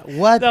on.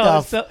 What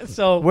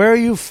where are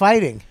you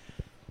fighting?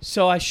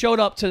 So I showed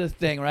up to the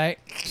thing, right?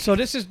 So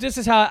this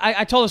is how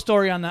I told a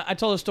story on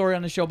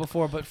the show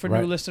before, but for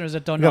new listeners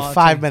that don't know, you got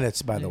 5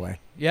 minutes, by the way.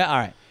 Yeah. All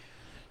right.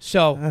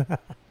 So,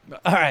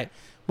 all right.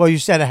 Well, you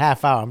said a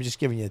half hour. I'm just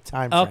giving you a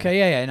time frame. Okay.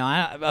 Yeah.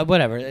 No.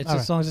 Whatever. It's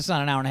as long as it's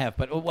not an hour and a half.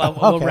 But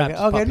we'll wrap this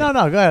Okay. No.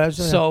 Go ahead.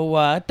 So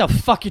what the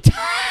fuck you?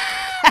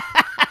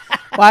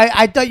 Well,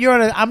 I thought you're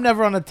on I'm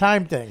never on a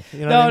time thing.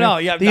 You know what I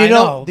mean? Yeah.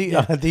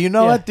 Do you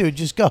know what, dude?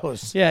 Just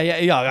goes.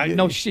 Yeah.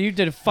 No shit. You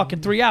did a fucking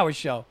 3-hour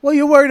show. Well,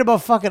 you're worried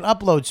about fucking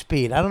upload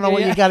speed. I don't know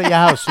what you got at your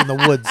house in the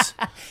woods.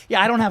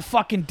 Yeah, I don't have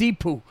fucking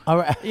Deepu. All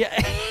right. Yeah.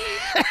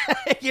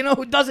 You know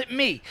who does it?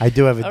 Me. I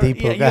do have a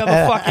Deepu. Yeah, you have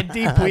a fucking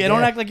Deepu. You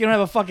don't act like you don't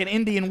have a fucking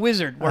Indian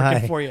wizard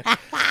working for you.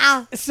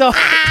 So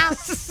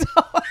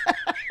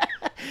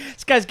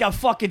this guy's got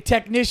fucking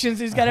technicians.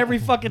 He's got every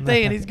fucking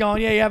thing, and he's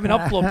going, "Yeah, you having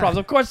upload problems?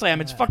 Of course I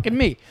am. It's fucking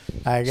me."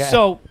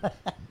 So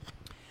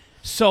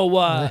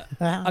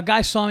a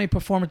guy saw me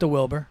perform at the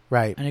Wilbur,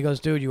 right? And he goes,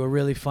 "Dude, you were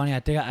really funny. I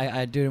think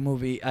I did a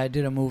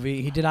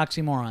movie. He did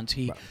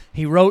Oxymorons.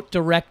 He wrote,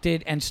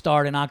 directed, and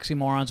starred in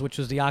Oxymorons, which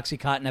was the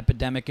OxyContin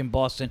epidemic in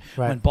Boston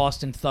when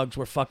Boston thugs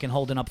were fucking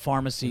holding up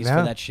pharmacies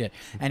for that shit.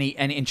 And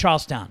in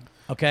Charlestown."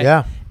 Okay.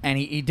 Yeah. And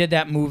he did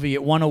that movie.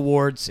 It won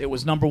awards. It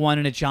was #1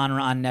 in its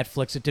genre on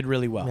Netflix. It did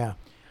really well. Yeah.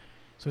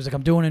 So he's like,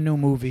 I'm doing a new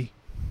movie,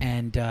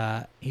 and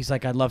he's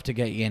like, I'd love to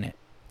get you in it.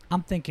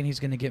 I'm thinking he's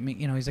gonna get me.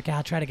 You know, he's like,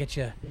 I'll try to get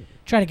you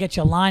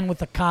a line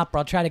with a cop, or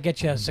I'll try to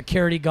get you a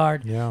security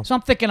guard. Yeah. So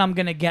I'm thinking I'm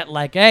gonna get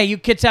like, hey, you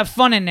kids have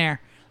fun in there,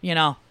 you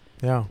know.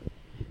 Yeah.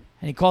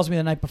 And he calls me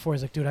the night before.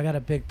 He's like, dude, I got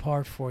a big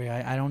part for you.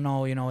 I don't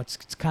know, you know,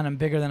 it's kind of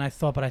bigger than I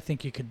thought, but I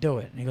think you could do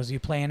it. And he goes, you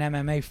play an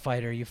MMA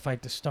fighter, you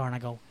fight the star. And I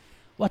go,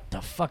 what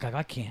the fuck?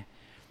 I can't.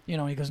 You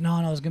know, he goes, no,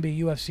 there's going to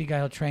be a UFC guy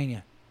who'll train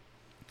you.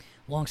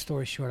 Long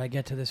story short, I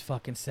get to this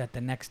fucking set.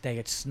 The next day,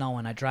 it's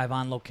snowing. I drive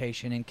on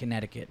location in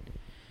Connecticut.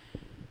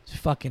 It's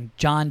fucking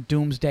John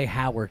Doomsday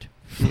Howard.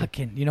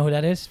 Fucking, you know who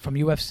that is? From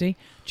UFC?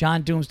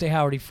 John Doomsday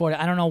Howard. He fought.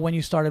 I don't know when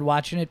you started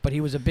watching it, but he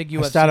was a big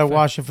UFC I started fan.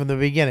 watching from the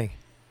beginning.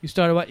 You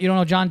started what? You don't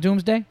know John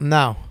Doomsday?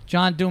 No.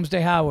 John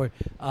Doomsday Howard.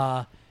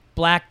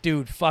 Black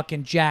dude,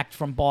 fucking jacked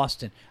from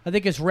Boston. I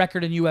think his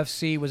record in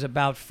UFC was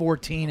about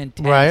 14-10,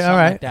 something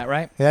like that,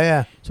 right?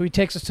 Yeah. So he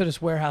takes us to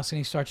this warehouse and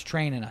he starts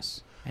training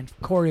us and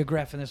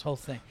choreographing this whole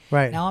thing.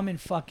 Right. Now I'm in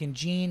fucking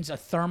jeans, a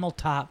thermal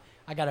top.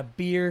 I got a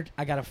beard.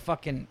 I got a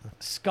fucking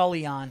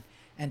Scully on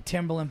and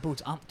Timberland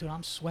boots.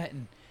 I'm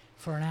sweating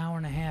for an hour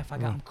and a half.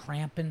 I'm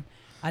cramping.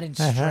 I didn't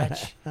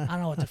stretch. I don't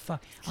know what the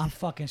fuck. I'm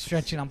fucking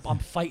stretching. I'm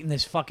fighting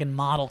this fucking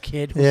model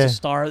kid who's the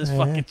star of this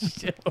fucking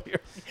shit.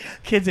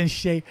 Kid's in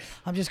shape.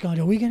 I'm just going,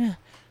 are we gonna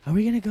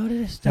go to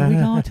this? Are we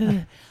going to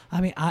the?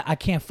 I mean, I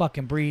can't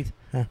fucking breathe.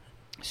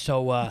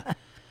 So,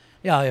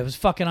 yeah, it was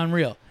fucking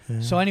unreal.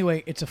 So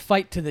anyway, it's a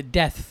fight to the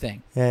death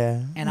thing.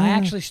 Yeah. And I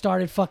actually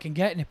started fucking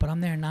getting it, but I'm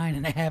there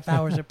 9.5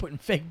 hours. They're putting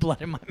fake blood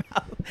in my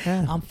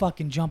mouth. I'm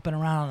fucking jumping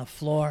around on the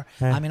floor.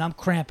 I mean, I'm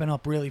cramping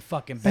up really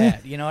fucking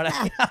bad. You know what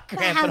I mean? I'm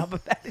cramping up in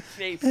bad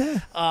shape.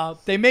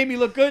 They made me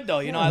look good, though.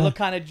 You know, I look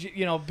kind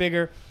of,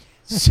 bigger.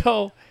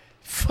 So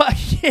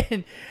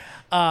fucking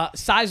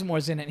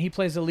Sizemore's in it, and he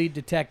plays the lead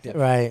detective.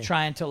 Right.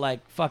 Trying to, like,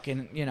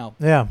 fucking,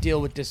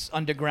 deal with this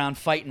underground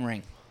fighting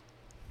ring.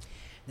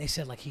 They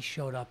said, like, he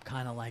showed up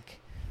kind of, like,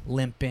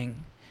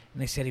 limping,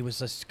 and they said he was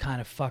just kind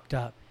of fucked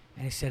up.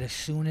 And he said as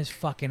soon as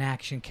fucking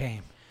action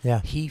came,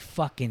 he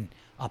fucking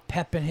a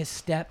pep in his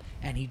step,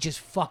 and he just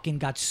fucking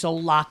got so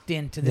locked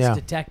into this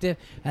detective.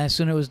 And as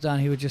soon as it was done,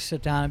 he would just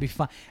sit down and be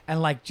fine.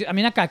 And like, I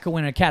mean, that guy could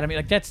win an academy.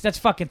 Like that's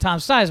fucking Tom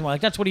Sizemore.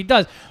 Like that's what he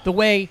does. The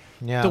way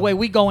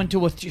we go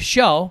into a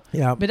show.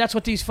 Yeah. But that's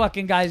what these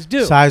fucking guys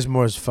do.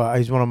 Sizemore's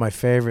he's one of my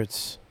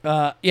favorites.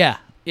 Yeah.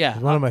 He's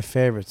one of my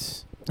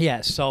favorites.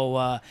 Yeah.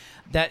 So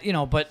that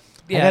but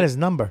yeah. I got his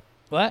number.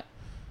 What?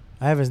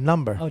 I have his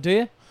number. Oh, do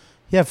you?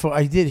 Yeah,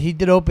 he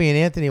did Opie and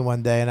Anthony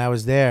one day, and I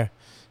was there,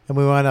 and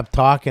we wound up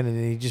talking,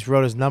 and he just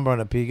wrote his number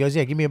on a piece. He goes,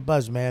 yeah, give me a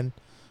buzz, man.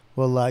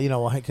 Well,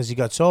 because he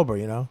got sober,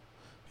 he got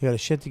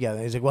his shit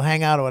together. He's like, we'll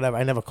hang out or whatever.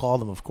 I never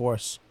called him, of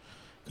course,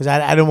 because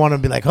I didn't want to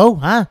be like,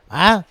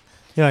 I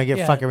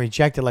get fucking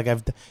rejected like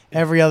I've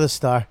every other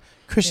star.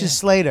 Christian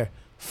Slater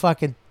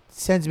fucking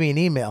sends me an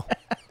email.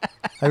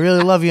 I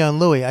really love you on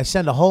Louie. I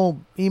send a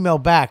whole email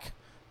back.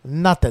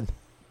 Nothing.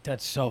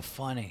 That's so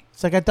funny.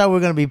 It's like I thought we were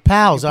going to be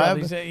pals.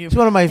 It's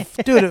one of my...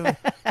 Dude,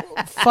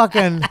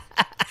 fucking...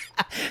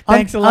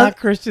 Thanks a lot,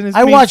 Christian.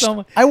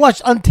 I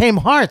watched Untamed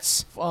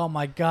Hearts. Oh,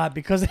 my God.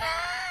 Because...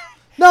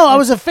 No, I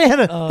was a fan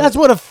of. That's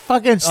what a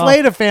fucking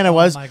Slater fan I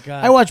was. Oh my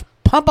God. I watched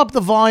Pump Up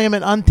the Volume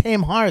and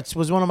Untamed Hearts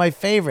was one of my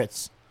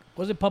favorites.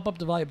 Was it Pump Up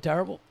the Volume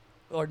terrible?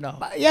 Or no?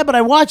 Yeah, but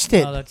I watched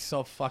it. Oh, that's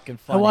so fucking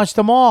funny. I watched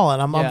them all, and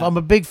I'm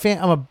a big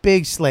fan. I'm a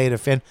big Slater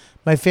fan.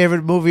 My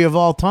favorite movie of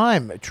all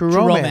time, True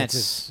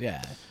Romances.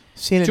 Yeah.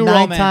 Seen it True 9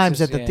 Romances,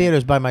 times at the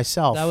theaters by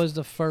myself. That was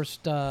the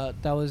first. That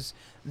was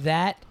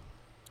that,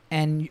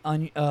 and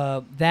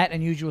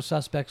Usual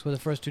Suspects were the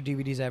first 2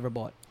 DVDs I ever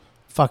bought.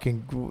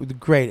 Fucking the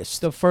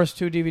greatest. The first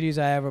 2 DVDs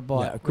I ever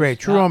bought. Yeah, great.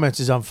 True Romance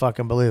is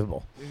unfucking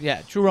believable.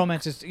 Yeah, True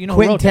Romance is. You know,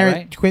 who wrote that,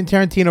 right? Quentin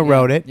Tarantino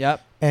wrote it.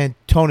 Yep. And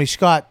Tony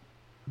Scott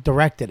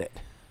directed it.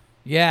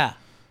 Yeah.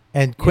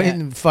 And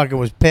Quentin fucking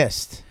was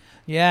pissed.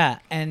 Yeah,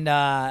 and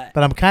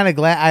but I'm kind of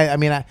glad. I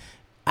mean,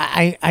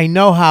 I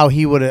know how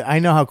he would have. I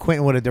know how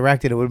Quentin would have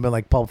directed it. Would have been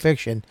like Pulp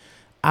Fiction.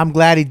 I'm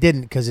glad he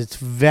didn't because it's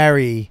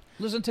very.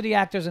 Listen to the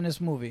actors in this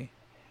movie.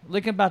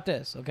 Think about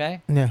this,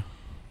 okay? Yeah.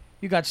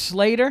 You got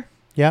Slater.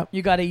 Yep.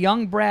 You got a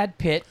young Brad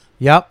Pitt.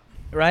 Yep.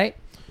 Right.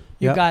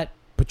 You got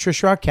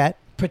Patricia Arquette.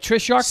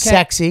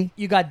 Sexy.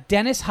 You got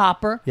Dennis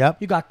Hopper.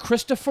 Yep. You got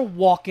Christopher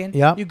Walken.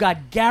 Yep. You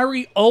got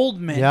Gary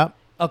Oldman. Yep.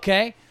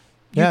 Okay.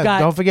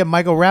 Don't forget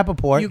Michael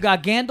Rappaport. You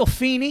got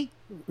Gandolfini.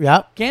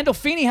 Yep.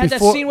 Gandolfini had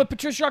that scene with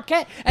Patricia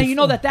Arquette. And you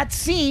know that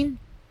scene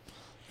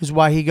is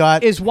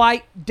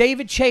why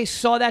David Chase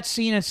saw that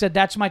scene and said,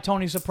 that's my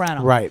Tony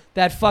Soprano. Right.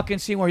 That fucking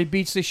scene where he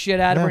beats the shit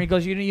out of her and he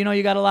goes, you know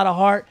you got a lot of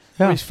heart.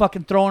 Yeah. Where he's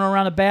fucking throwing her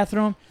around the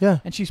bathroom. Yeah.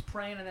 And she's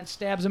praying and then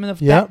stabs him in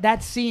the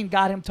that scene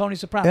got him Tony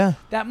Soprano. Yeah.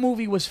 That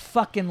movie was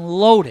fucking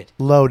loaded.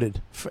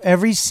 Loaded. For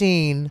every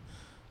scene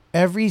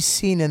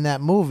in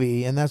that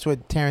movie, and that's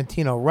what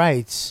Tarantino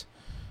writes,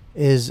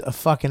 is a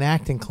fucking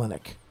acting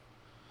clinic.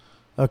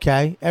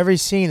 Okay? Every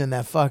scene in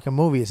that fucking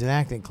movie is an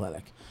acting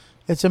clinic.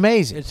 It's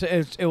amazing.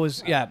 It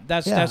was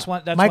that's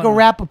one. That's Michael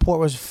Rappaport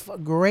was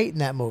great in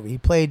that movie. He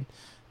played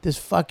this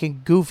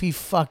fucking goofy,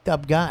 fucked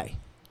up guy.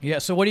 Yeah.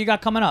 So what do you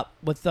got coming up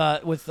with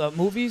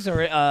movies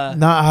or?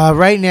 No,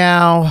 right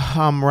now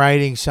I'm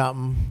writing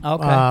something.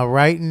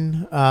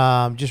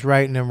 Okay. Just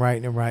writing and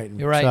writing and writing.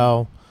 You're right.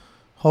 So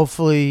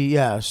hopefully,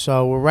 yeah.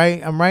 So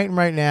I'm writing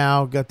right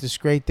now. Got this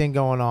great thing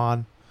going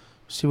on.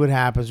 See what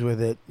happens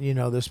with it. You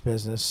know this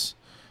business.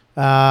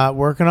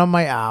 Working on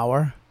my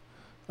hour.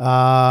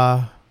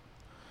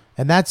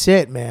 And that's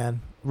it,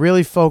 man.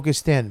 Really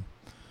focused in.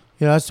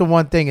 You know, that's the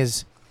one thing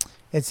is,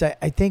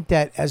 I think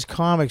that as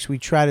comics, we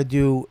try to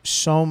do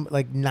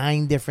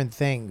 9 different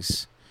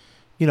things.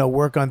 You know,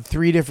 work on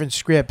 3 different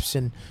scripts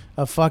and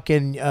a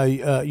fucking,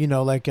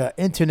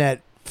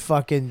 internet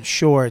fucking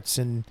shorts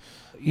and,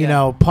 you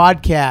know,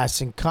 podcasts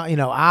and,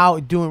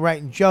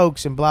 writing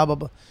jokes and blah, blah,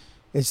 blah.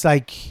 It's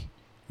like,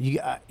 you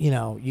got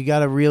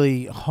to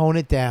really hone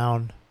it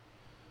down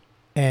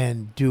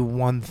and do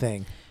one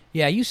thing.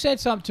 Yeah, you said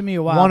something to me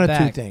a while back.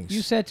 One or 2 things.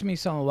 You said to me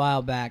something a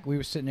while back. We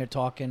were sitting there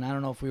talking. I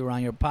don't know if we were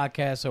on your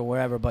podcast or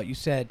wherever, but you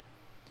said,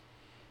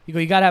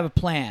 you got to have a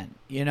plan,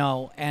 you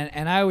know,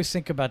 and I always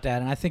think about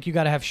that, and I think you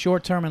got to have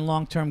short-term and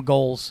long-term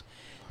goals,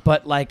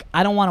 but, like,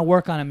 I don't want to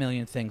work on a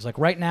million things. Like,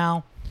 right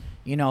now,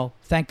 you know,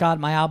 thank God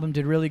my album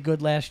did really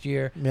good last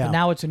year, but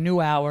now it's a new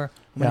hour.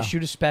 I'm going to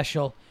shoot a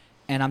special,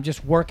 and I'm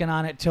just working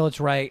on it till it's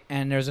right,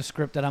 and there's a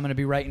script that I'm going to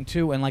be writing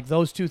too, and, like,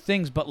 those 2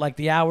 things, but, like,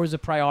 the hour is a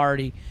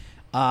priority,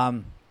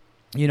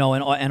 you know,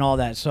 and all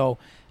that. So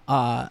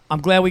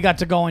I'm glad we got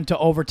to go into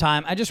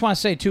overtime. I just want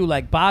to say too,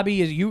 like, Bobby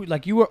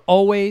you were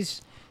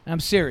always, and I'm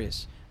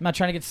serious. I'm not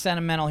trying to get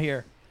sentimental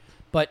here,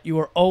 but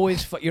you're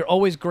always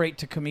great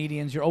to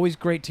comedians. You're always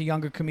great to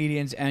younger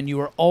comedians, and you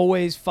were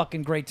always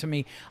fucking great to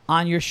me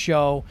on your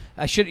show.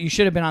 You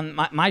should have been on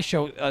my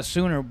show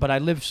sooner, but I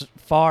live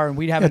far and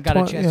we haven't got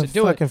a chance to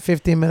do it. Fucking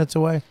 15 minutes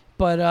away.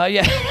 But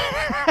yeah.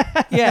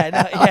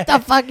 What the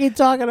fuck are you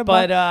talking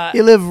about? But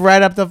you live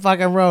right up the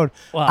fucking road.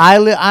 Well,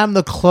 I'm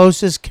the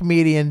closest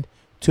comedian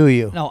to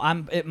you. No,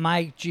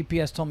 my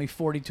GPS told me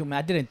 42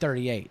 minutes. I did it in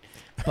 38.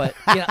 But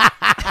you know,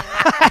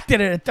 I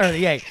did it in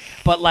 38.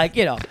 But, like,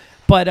 you know,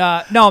 but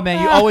no,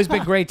 man, you've always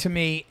been great to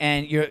me,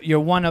 and you're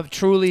one of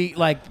truly,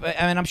 like,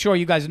 I mean, I'm sure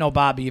you guys know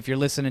Bobby if you're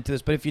listening to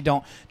this, but if you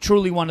don't,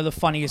 truly one of the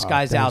funniest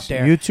guys out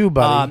there. You too,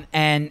 buddy.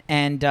 And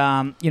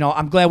you know,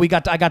 I'm glad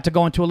I got to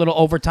go into a little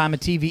overtime at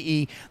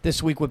TVE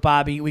this week with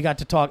Bobby. We got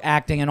to talk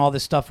acting and all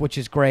this stuff, which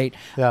is great.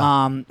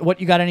 Yeah.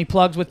 What, you got any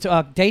plugs with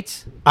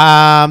dates?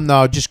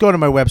 No, just go to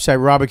my website,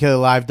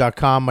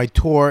 robertkellylive.com. My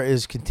tour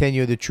is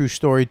continuing. The True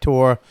Story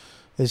Tour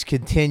is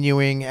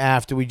continuing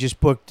after we just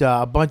booked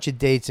a bunch of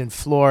dates in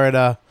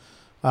Florida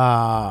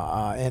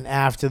and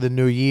after the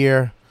new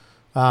year.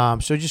 So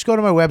just go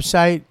to my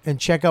website and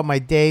check out my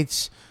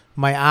dates.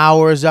 My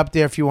hours up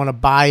there if you want to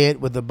buy it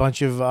with a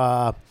bunch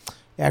of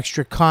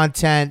extra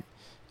content.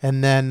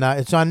 And then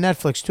it's on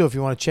Netflix too. If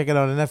you want to check it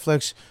out on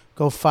Netflix,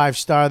 go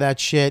 5-star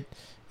that shit.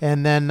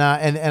 And then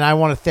and I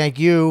want to thank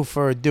you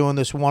for doing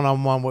this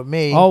one-on-one with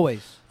me.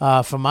 Always.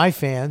 For my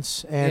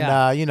fans.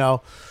 And, you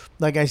know,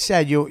 like I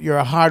said, you're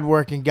a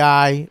hardworking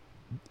guy.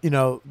 You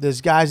know,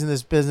 there's guys in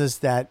this business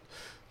that,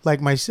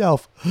 like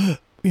myself,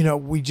 you know,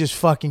 we just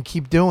fucking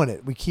keep doing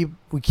it. We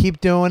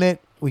keep doing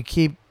it. We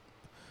keep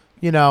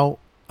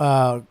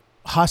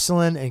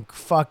hustling and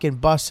fucking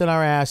busting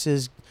our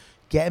asses,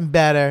 getting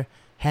better,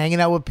 hanging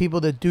out with people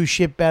that do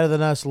shit better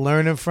than us,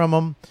 learning from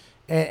them,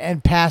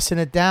 and passing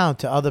it down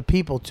to other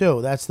people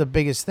too. That's the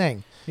biggest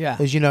thing. Yeah.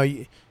 Is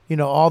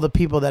all the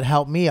people that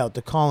helped me out,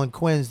 the Colin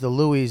Quinns, the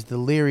Louis, the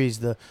Learys,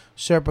 the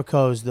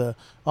Serpicos,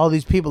 all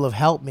these people have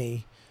helped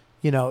me.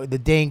 The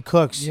Dane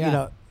Cooks,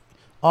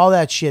 all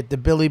that shit, the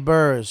Billy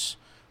Burrs,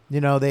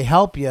 they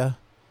help you.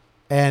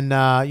 And,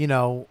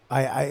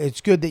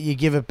 it's good that you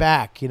give it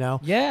back,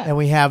 Yeah. And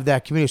we have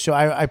that community. So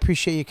I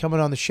appreciate you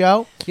coming on the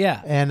show.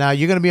 Yeah. And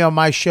you're going to be on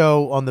my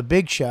show, on the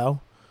big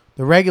show,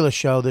 the regular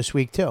show this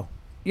week too.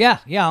 Yeah.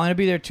 Yeah. I'm going to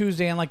be there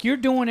Tuesday. And like, you're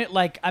doing it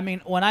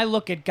when I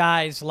look at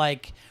guys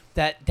like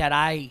that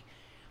I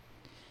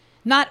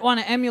not want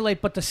to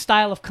emulate, but the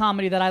style of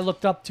comedy that I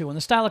looked up to. And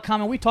the style of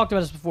comedy, we talked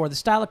about this before, the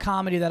style of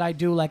comedy that I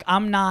do, like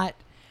I'm not,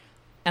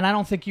 and I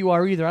don't think you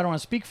are either. I don't want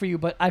to speak for you,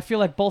 but I feel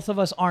like both of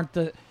us aren't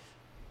the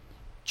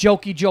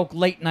jokey joke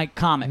late night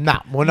comic. Nah,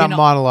 we're not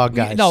monologue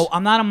guys. No,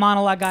 I'm not a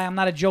monologue guy. I'm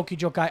not a jokey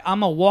joke guy.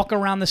 I'm a walk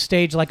around the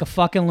stage like a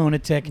fucking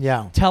lunatic.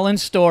 Yeah. Telling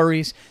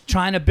stories,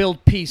 trying to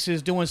build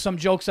pieces, doing some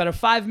jokes that are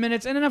 5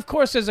 minutes, and then of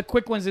course there's the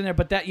quick ones in there.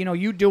 But that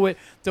you do it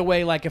the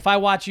way, like if I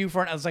watch you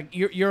for, it's like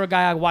you're a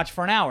guy I watch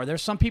for an hour.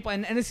 There's some people,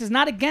 and this is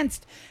not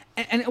against,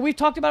 and we've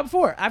talked about it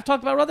before. I've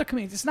talked about other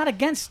comedians. It's not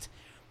against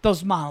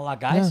those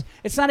monologue guys. Yeah.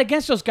 It's not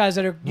against those guys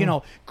that are,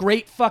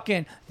 great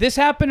fucking, this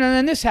happened and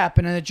then this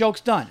happened and the joke's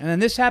done. And then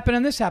this happened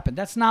and this happened.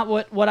 That's not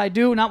what I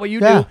do, not what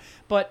you do.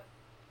 But,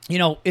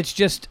 it's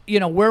just,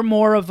 we're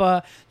more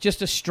of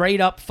just a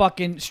straight up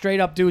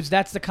dudes.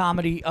 That's the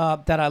comedy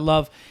that I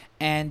love.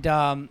 And,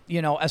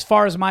 as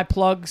far as my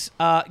plugs,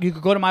 you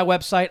could go to my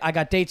website. I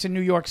got dates in New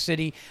York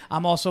City.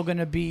 I'm also going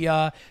to be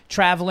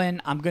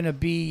traveling. I'm going to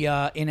be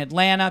in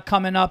Atlanta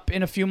coming up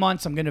in a few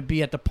months. I'm going to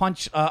be at the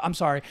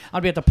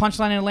I'll be at the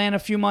Punchline in Atlanta in a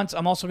few months.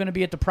 I'm also going to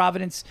be at the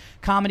Providence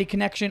Comedy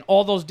Connection.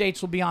 All those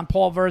dates will be on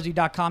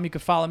paulverzi.com. You can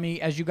follow me,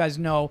 as you guys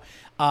know,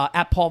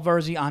 at Paul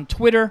Verzi on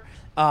Twitter.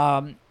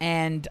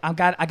 And I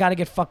got to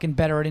get fucking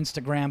better at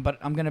Instagram, but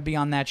I'm gonna be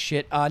on that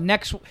shit.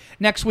 Next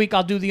week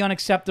I'll do the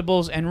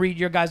Unacceptables and read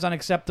your guys'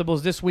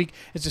 Unacceptables. This week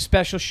is a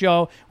special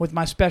show with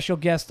my special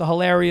guest, the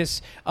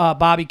hilarious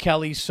Bobby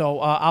Kelly. So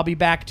I'll be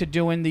back to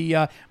doing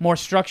the more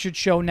structured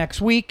show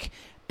next week.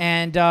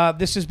 And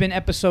this has been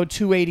episode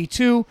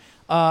 282.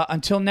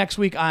 Until next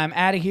week, I'm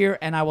out of here,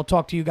 and I will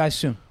talk to you guys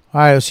soon. All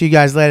right, I'll see you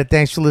guys later.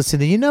 Thanks for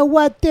listening. You know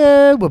what,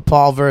 dude? With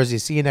Paul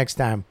Verzi. See you next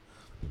time.